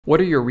What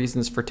are your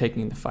reasons for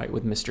taking the fight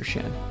with Mr.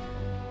 Shen?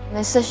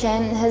 Mr.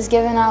 Shen has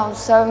given out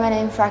so many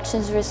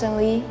infractions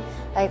recently,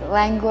 like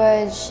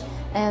language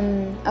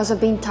and also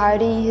being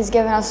tardy. He's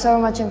given out so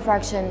much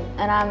infraction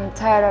and I'm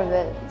tired of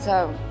it,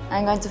 so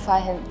I'm going to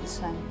fight him this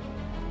time.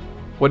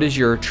 What does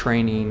your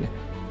training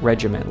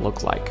regimen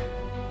look like?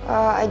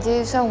 I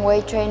do some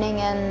weight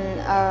training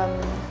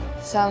and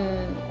some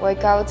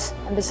workouts,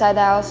 and besides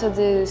that I also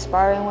do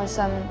sparring with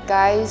some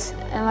guys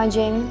in my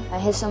gym. I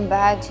hit some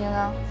bags,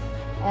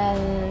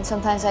 and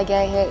sometimes I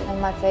get hit in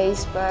my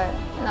face, but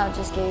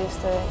just get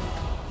used to it.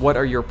 What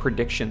are your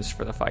predictions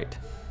for the fight?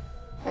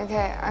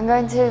 Okay, I'm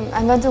going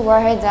to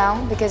wear her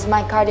down because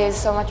my cardio is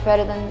so much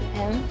better than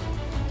him,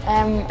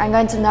 and I'm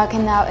going to knock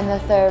him out in the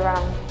third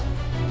round.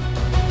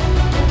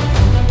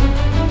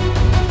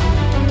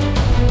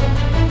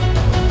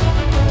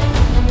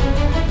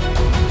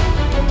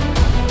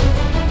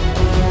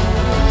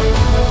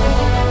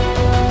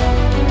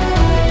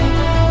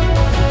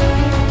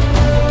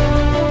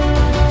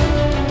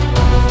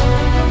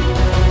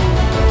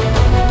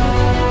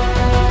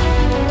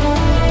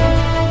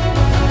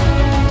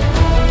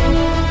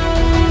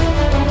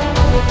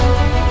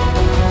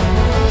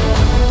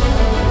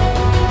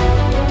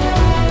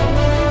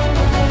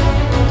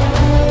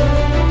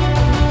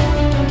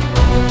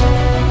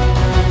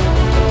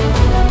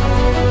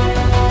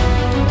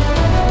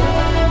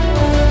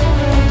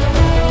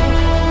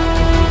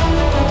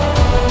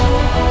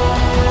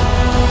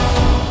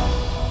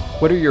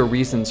 What are your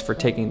reasons for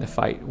taking the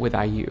fight with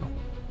Ayu?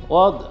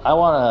 Well, I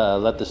want to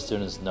let the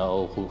students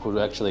know who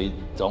actually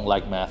don't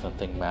like math and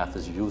think math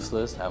is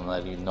useless. I'm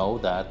letting you know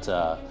that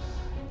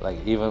like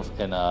even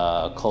in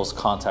a close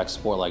contact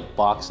sport like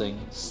boxing,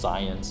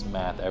 science,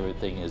 math,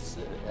 everything is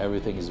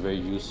very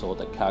useful.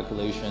 The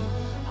calculation,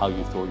 how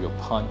you throw your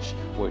punch,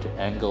 where to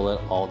angle it,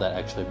 all that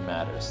actually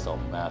matters. So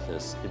math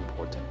is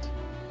important.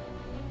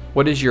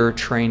 What does your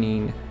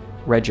training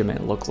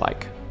regimen look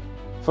like?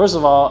 First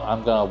of all,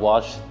 I'm gonna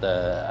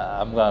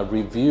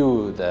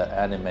review the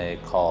anime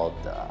called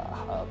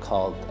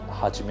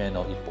Hajime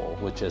no Ippo,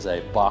 which is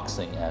a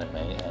boxing anime,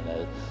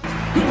 and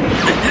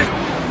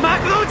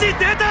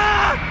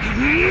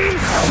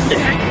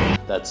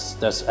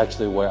that's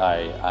actually where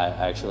I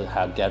actually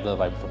get a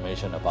lot of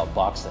information about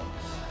boxing,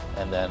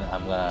 and then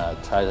I'm gonna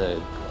try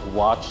to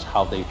watch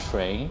how they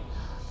train,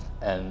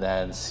 and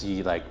then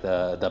see like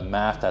the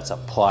math that's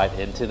applied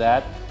into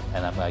that,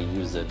 and I'm gonna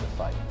use it in the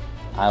fight.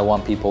 I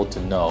want people to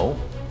know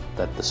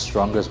that the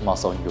strongest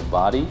muscle in your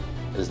body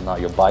is not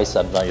your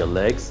bicep, not your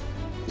legs,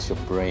 it's your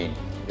brain.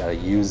 You gotta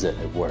use it,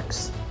 it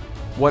works.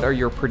 What are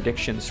your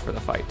predictions for the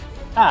fight?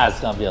 It's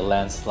gonna be a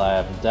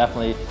landslide,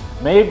 definitely.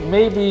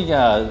 Maybe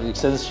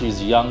since she's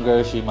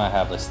younger, she might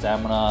have the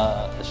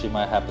stamina, she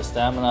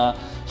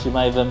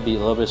might even be a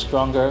little bit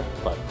stronger,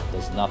 but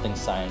there's nothing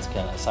science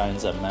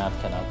and math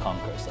cannot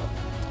conquer, so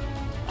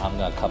I'm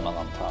gonna come out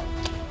on top.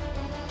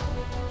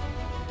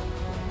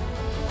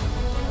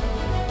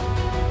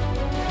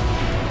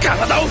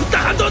 体を振った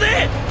反動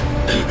で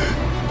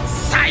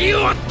左右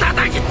を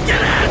叩きつける。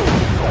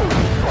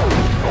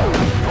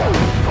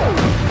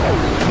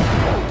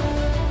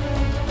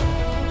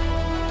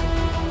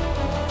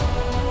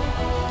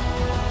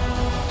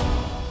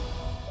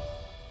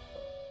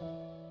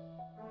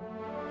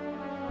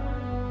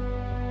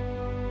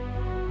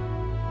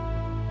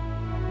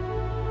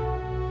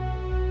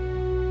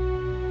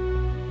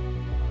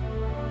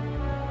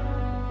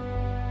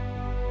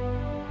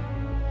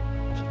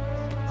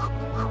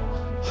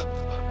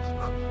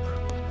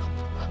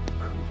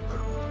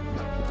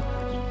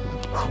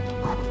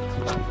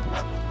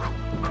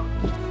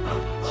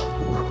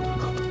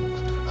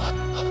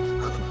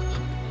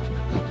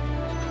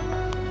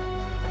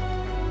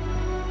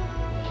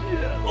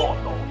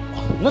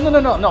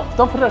No,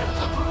 don't put it,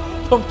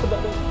 don't put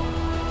that in.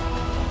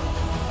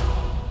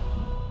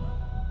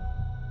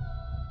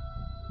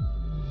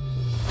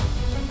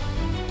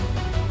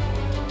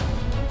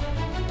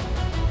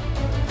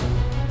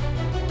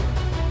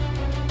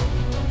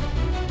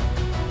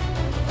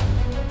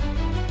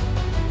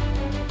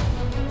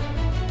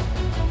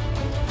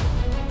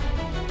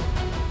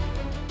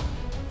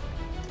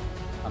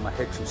 I'm gonna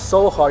hit you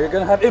so hard, you're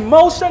gonna have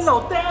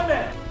emotional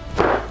damage!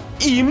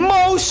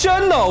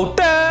 Emotional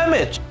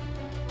damage!